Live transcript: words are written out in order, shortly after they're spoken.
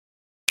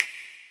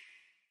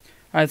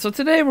Alright, so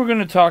today we're going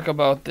to talk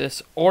about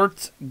this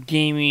Ortz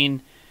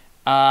Gaming,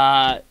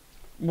 I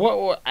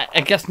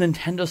guess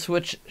Nintendo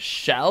Switch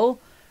shell,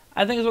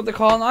 I think is what they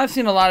call it. Now, I've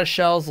seen a lot of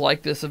shells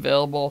like this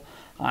available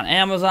on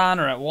Amazon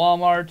or at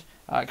Walmart.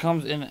 It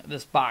comes in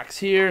this box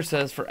here. It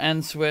says for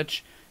N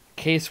Switch,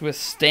 case with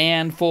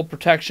stand, full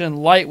protection,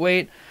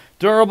 lightweight,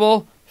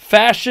 durable,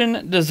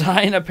 fashion,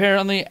 design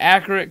apparently,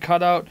 accurate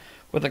cutout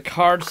with a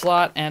card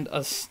slot and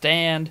a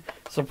stand.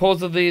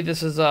 Supposedly,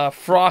 this is a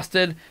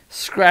frosted,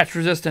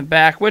 scratch-resistant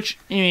back, which,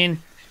 I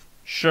mean,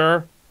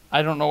 sure.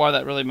 I don't know why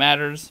that really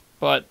matters,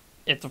 but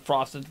it's a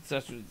frosted,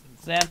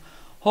 scratch-resistant stand.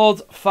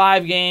 Holds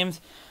 5 games.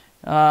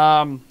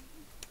 The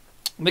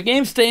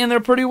games stay in there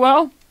pretty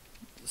well,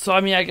 so,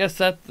 I mean, I guess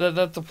that's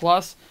a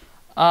plus.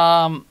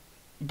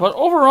 But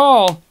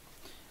overall,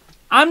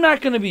 I'm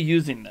not going to be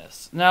using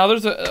this. Now,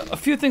 there's a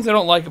few things I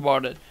don't like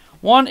about it.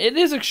 One, it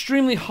is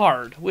extremely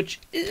hard, which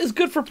is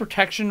good for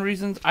protection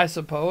reasons, I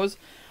suppose.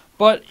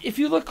 But if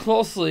you look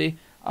closely,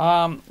 see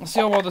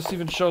how well this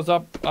even shows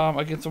up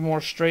against a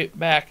more straight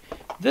back.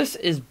 This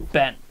is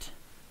bent.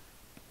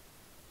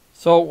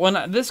 So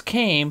when this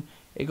came,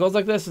 it goes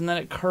like this and then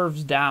it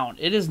curves down.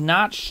 It is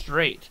not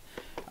straight.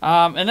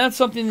 And that's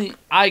something that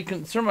I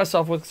concern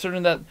myself with,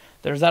 considering that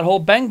there's that whole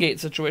bend gate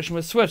situation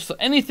with Switch. So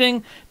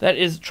anything that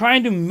is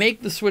trying to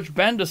make the Switch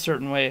bend a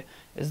certain way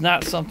is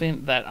not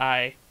something that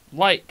I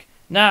like.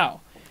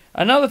 Now,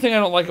 another thing I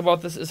don't like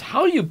about this is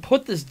how you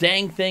put this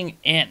dang thing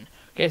in.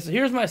 Okay, so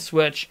here's my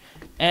Switch,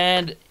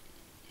 and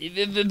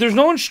there's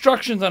no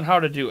instructions on how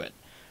to do it.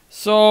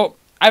 So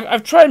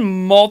I've tried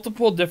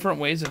multiple different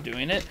ways of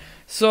doing it.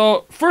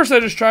 So first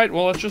I just tried,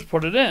 well, let's just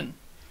put it in.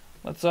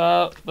 Let's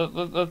slide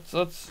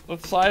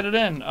it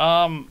in.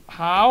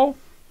 How?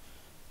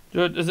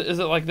 Is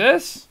it like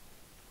this?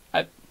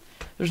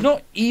 There's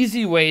no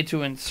easy way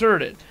to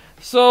insert it.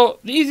 So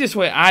the easiest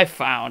way I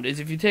found is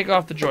if you take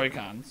off the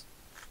Joy-Cons,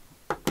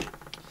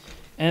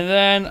 and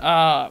then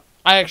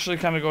I actually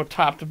kind of go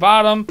top to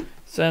bottom,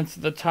 since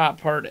the top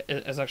part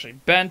is actually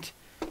bent.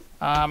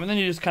 And then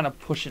you just kind of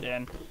push it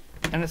in,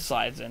 and it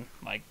slides in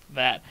like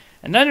that.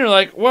 And then you're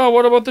like, well,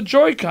 what about the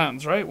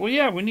Joy-Cons, right? Well,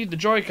 yeah, we need the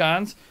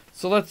Joy-Cons,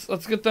 so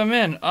let's get them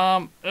in.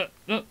 So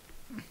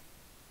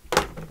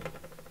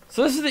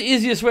this is the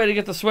easiest way to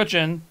get the Switch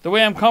in, the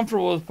way I'm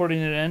comfortable with putting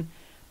it in,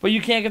 but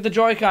you can't get the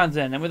Joy-Cons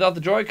in. And without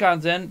the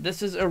Joy-Cons in,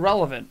 this is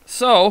irrelevant.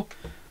 So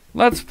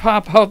let's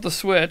pop out the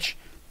Switch.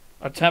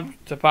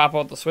 Attempt to pop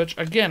out the Switch.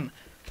 Again,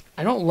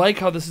 I don't like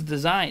how this is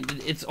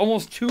designed. It's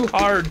almost too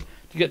hard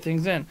to get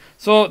things in.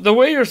 So the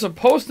way you're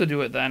supposed to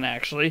do it then,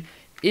 actually,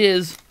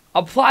 is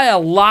apply a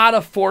lot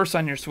of force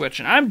on your Switch.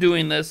 And I'm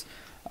doing this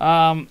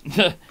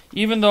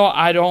even though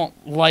I don't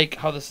like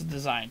how this is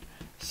designed.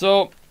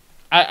 So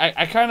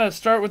I kind of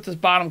start with this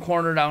bottom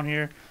corner down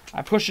here.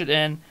 I push it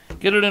in,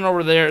 get it in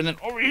over there, and then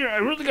over here I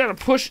really got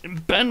to push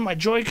and bend my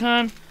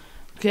Joy-Con.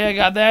 Okay, I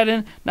got that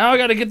in. Now I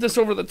got to get this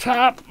over the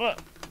top.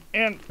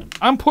 And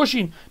I'm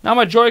pushing. Now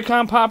my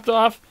Joy-Con popped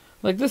off.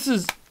 Like, this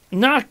is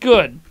not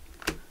good.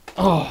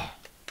 Oh.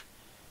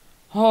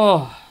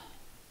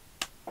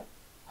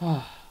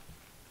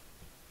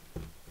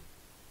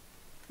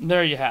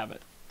 There you have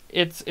it.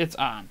 It's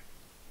on.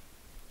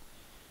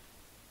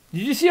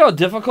 Did you see how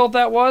difficult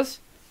that was?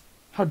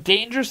 How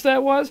dangerous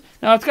that was?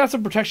 Now, it's got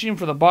some protection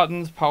for the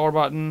buttons. Power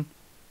button.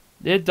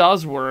 It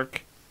does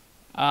work.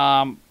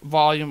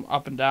 Volume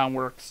up and down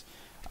works.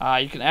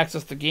 You can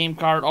access the game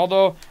card,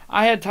 although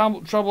I had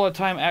trouble at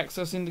time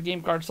accessing the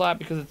game card slot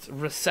because it's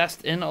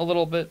recessed in a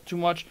little bit too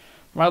much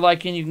for my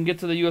liking. You can get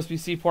to the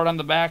USB-C port on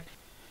the back.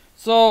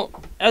 So,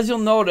 as you'll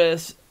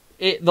notice,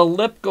 the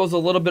lip goes a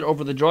little bit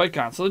over the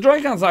Joy-Con, so the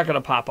Joy-Con's not going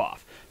to pop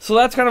off. So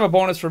that's kind of a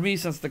bonus for me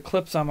since the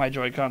clips on my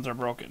Joy-Cons are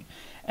broken.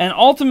 And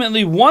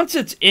ultimately, once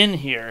it's in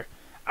here,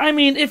 I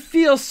mean, it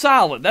feels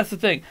solid. That's the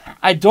thing.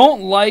 I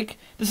don't like...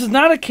 This is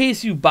not a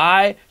case you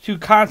buy to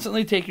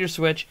constantly take your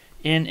Switch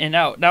in and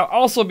out. Now,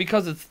 also,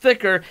 because it's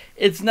thicker,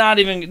 it's not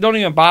even... Don't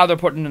even bother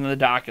putting it in the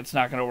dock. It's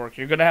not going to work.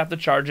 You're going to have to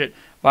charge it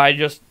by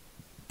just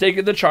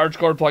taking the charge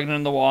cord, plugging it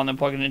in the wall, and then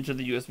plugging it into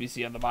the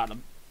USB-C on the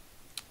bottom.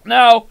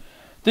 Now,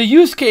 the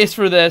use case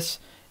for this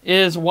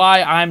is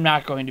why I'm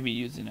not going to be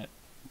using it.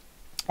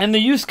 And the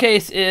use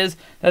case is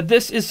that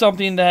this is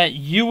something that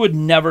you would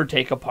never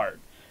take apart.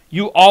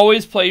 You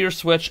always play your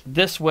Switch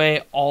this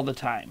way all the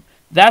time.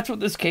 That's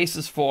what this case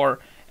is for.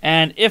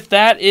 And if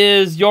that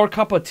is your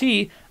cup of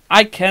tea,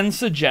 I can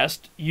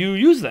suggest you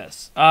use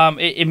this.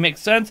 It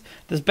makes sense.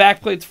 This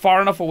backplate's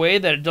far enough away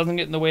that it doesn't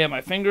get in the way of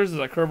my fingers as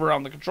I curve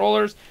around the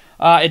controllers.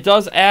 It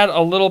does add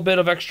a little bit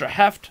of extra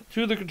heft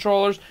to the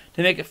controllers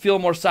to make it feel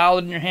more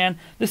solid in your hand.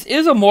 This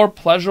is a more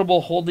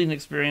pleasurable holding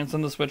experience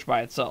than the Switch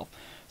by itself.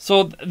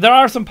 So there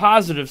are some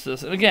positives to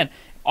this. And again,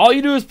 all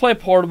you do is play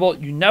portable.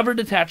 You never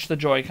detach the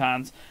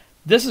Joy-Cons.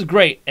 This is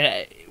great.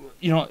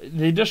 You know,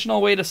 the additional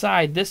weight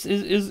aside, this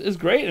is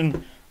great.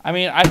 And I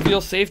mean, I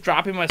feel safe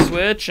dropping my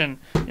Switch and,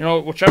 you know,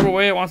 whichever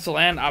way it wants to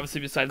land,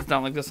 obviously besides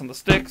down like this on the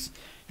sticks.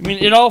 I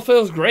mean, it all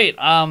feels great.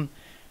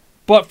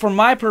 But for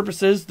my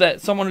purposes, that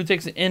someone who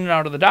takes it in and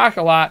out of the dock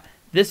a lot,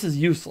 this is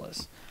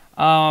useless.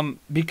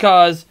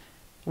 Because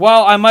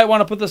while I might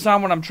want to put this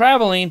on when I'm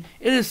traveling,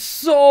 it is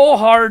so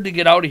hard to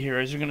get out of here,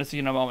 as you're going to see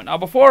in a moment. Now,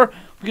 before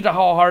we get to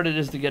how hard it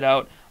is to get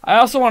out, I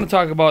also want to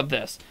talk about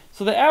this.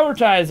 So they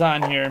advertise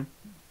on here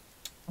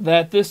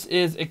that this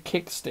is a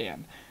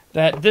kickstand,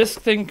 that this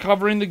thing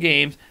covering the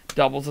games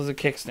doubles as a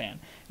kickstand.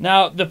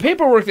 Now, the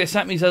paperwork they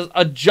sent me says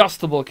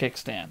adjustable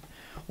kickstand.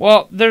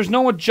 Well, there's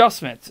no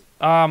adjustment.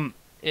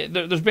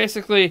 There's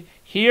basically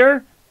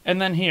here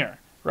and then here,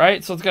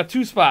 right? So it's got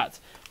 2 spots.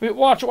 Wait,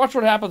 watch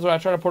what happens when I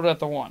try to put it at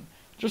the one.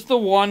 Just the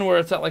one where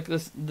it's at like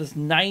this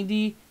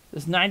 90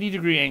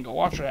 degree angle.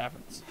 Watch what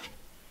happens.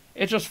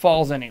 It just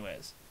falls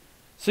anyways.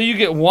 So you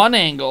get one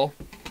angle,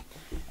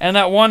 and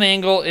that one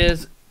angle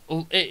is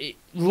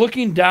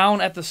looking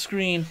down at the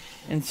screen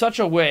in such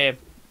a way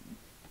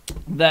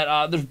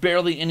that there's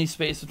barely any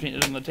space between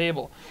it and the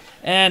table.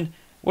 And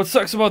what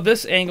sucks about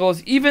this angle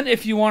is even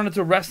if you wanted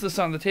to rest this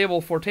on the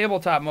table for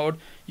tabletop mode,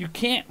 you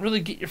can't really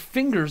get your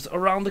fingers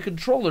around the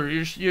controller.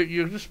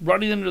 You're just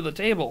running into the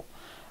table.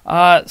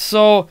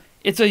 So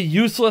it's a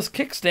useless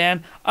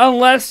kickstand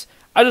unless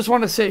I just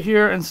want to sit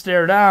here and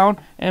stare down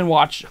and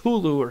watch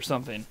Hulu or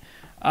something.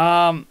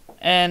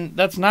 And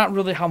that's not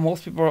really how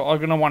most people are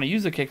going to want to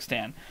use a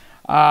kickstand.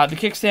 The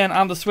kickstand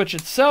on the Switch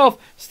itself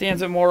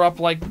stands it more up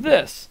like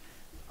this.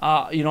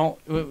 You know,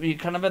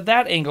 kind of at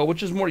that angle,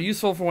 which is more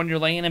useful for when you're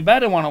laying in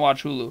bed and want to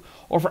watch Hulu,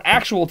 or for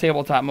actual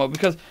tabletop mode.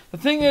 Because the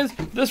thing is,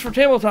 this for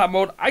tabletop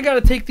mode, I got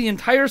to take the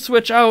entire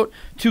Switch out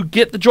to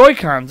get the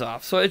Joy-Cons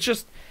off. So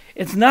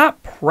it's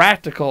not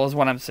practical, is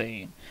what I'm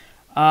saying.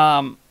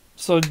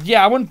 So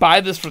yeah, I wouldn't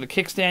buy this for the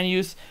kickstand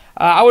use.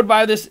 I would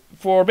buy this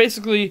for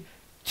basically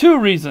 2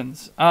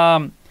 reasons.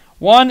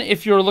 One,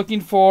 if you're looking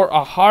for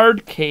a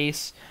hard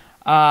case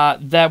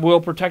that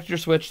will protect your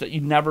Switch that you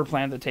never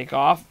plan to take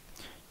off.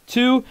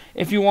 2,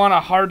 if you want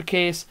a hard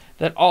case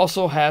that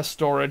also has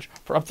storage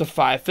for up to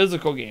 5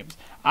 physical games.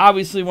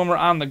 Obviously, when we're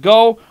on the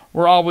go,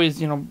 we're always,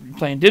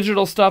 playing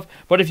digital stuff.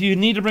 But if you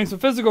need to bring some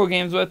physical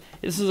games with,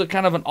 this is a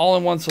kind of an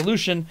all-in-one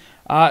solution,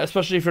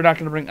 especially if you're not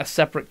going to bring a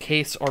separate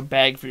case or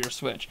bag for your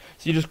Switch.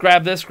 So you just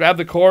grab this, grab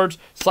the cords,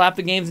 slap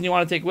the games that you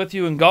want to take with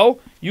you, and go.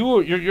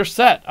 You're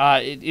set.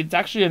 It's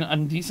actually a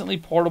decently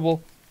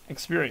portable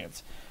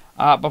experience.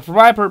 But for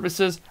my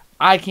purposes,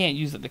 I can't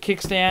use it. The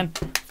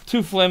kickstand,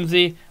 too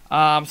flimsy.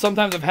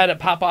 Sometimes I've had it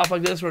pop off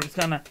like this where it's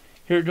kind of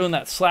here doing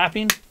that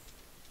slapping.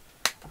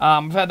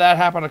 I've had that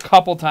happen a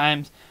couple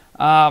times.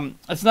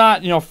 It's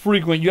not,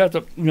 frequent. You have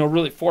to,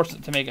 really force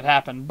it to make it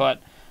happen.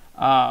 But,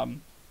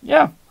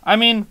 yeah, I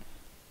mean,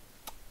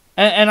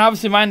 and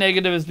obviously my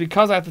negative is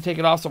because I have to take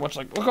it off so much.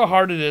 Like, look how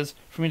hard it is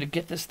for me to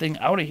get this thing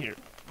out of here.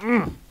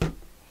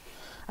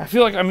 I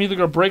feel like I'm either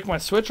going to break my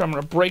Switch or I'm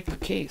going to break the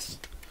case.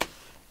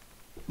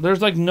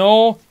 There's, like,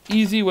 no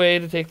easy way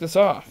to take this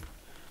off.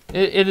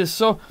 It is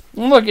so...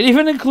 Look, it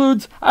even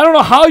includes... I don't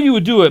know how you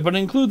would do it, but it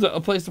includes a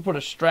place to put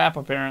a strap,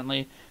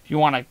 apparently. If you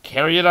want to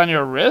carry it on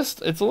your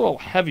wrist, it's a little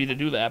heavy to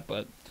do that,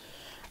 but...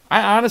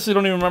 I honestly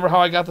don't even remember how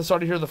I got this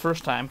out of here the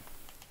first time.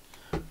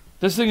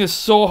 This thing is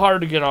so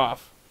hard to get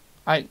off.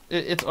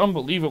 It's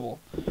unbelievable.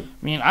 I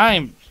mean,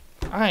 I'm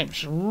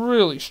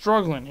really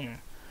struggling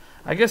here.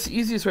 I guess the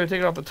easiest way to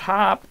take it off the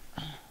top...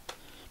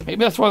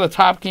 Maybe that's why the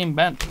top came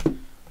bent.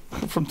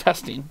 From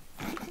testing.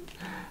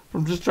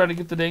 From just trying to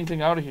get the dang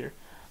thing out of here.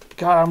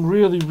 God, I'm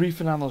really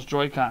reefing on those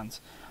Joy-Cons.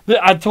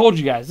 I told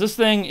you guys, this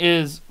thing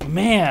is,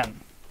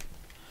 man.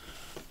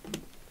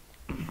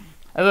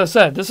 As I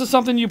said, this is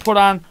something you put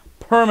on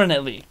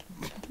permanently.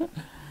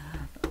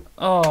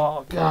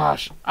 Oh,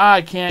 gosh.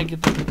 I can't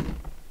even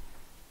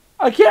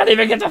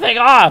get the thing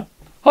off.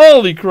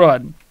 Holy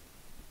crud.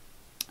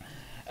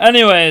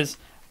 Anyways,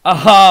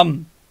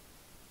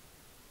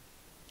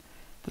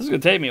 this is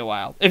going to take me a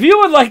while. If you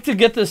would like to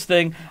get this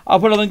thing, I'll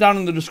put a link down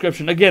in the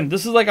description. Again,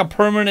 this is like a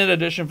permanent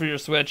addition for your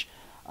Switch.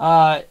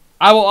 I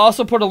will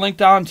also put a link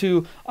down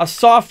to a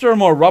softer,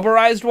 more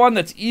rubberized one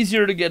that's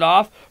easier to get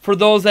off for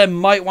those that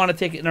might want to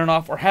take it in and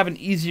off or have an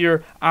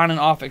easier on and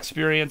off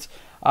experience.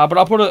 But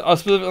I'll put a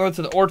specific link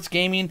to the Ortz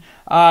Gaming.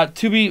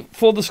 To be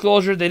full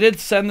disclosure, they did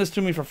send this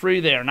to me for free.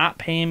 They are not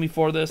paying me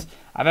for this.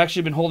 I've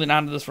actually been holding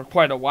on to this for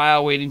quite a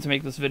while, waiting to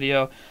make this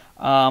video.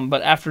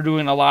 But after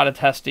doing a lot of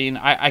testing,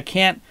 I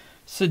can't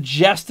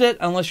suggest it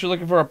unless you're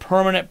looking for a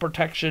permanent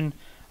protection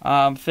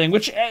thing,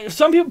 which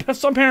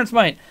some parents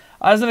might.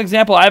 As an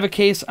example, I have a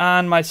case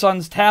on my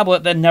son's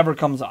tablet that never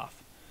comes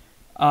off,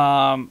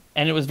 and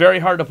it was very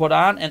hard to put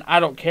on, and I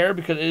don't care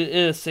because it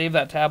has saved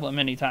that tablet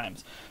many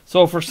times.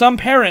 So for some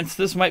parents,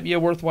 this might be a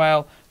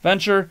worthwhile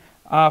venture.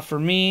 For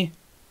me,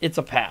 it's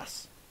a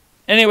pass.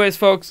 Anyways,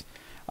 folks,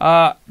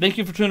 thank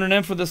you for tuning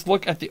in for this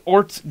look at the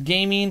Ortz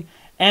Gaming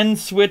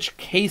N-Switch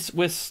case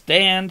with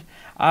stand.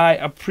 I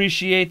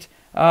appreciate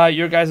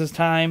your guys'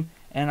 time,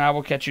 and I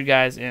will catch you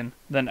guys in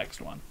the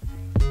next one.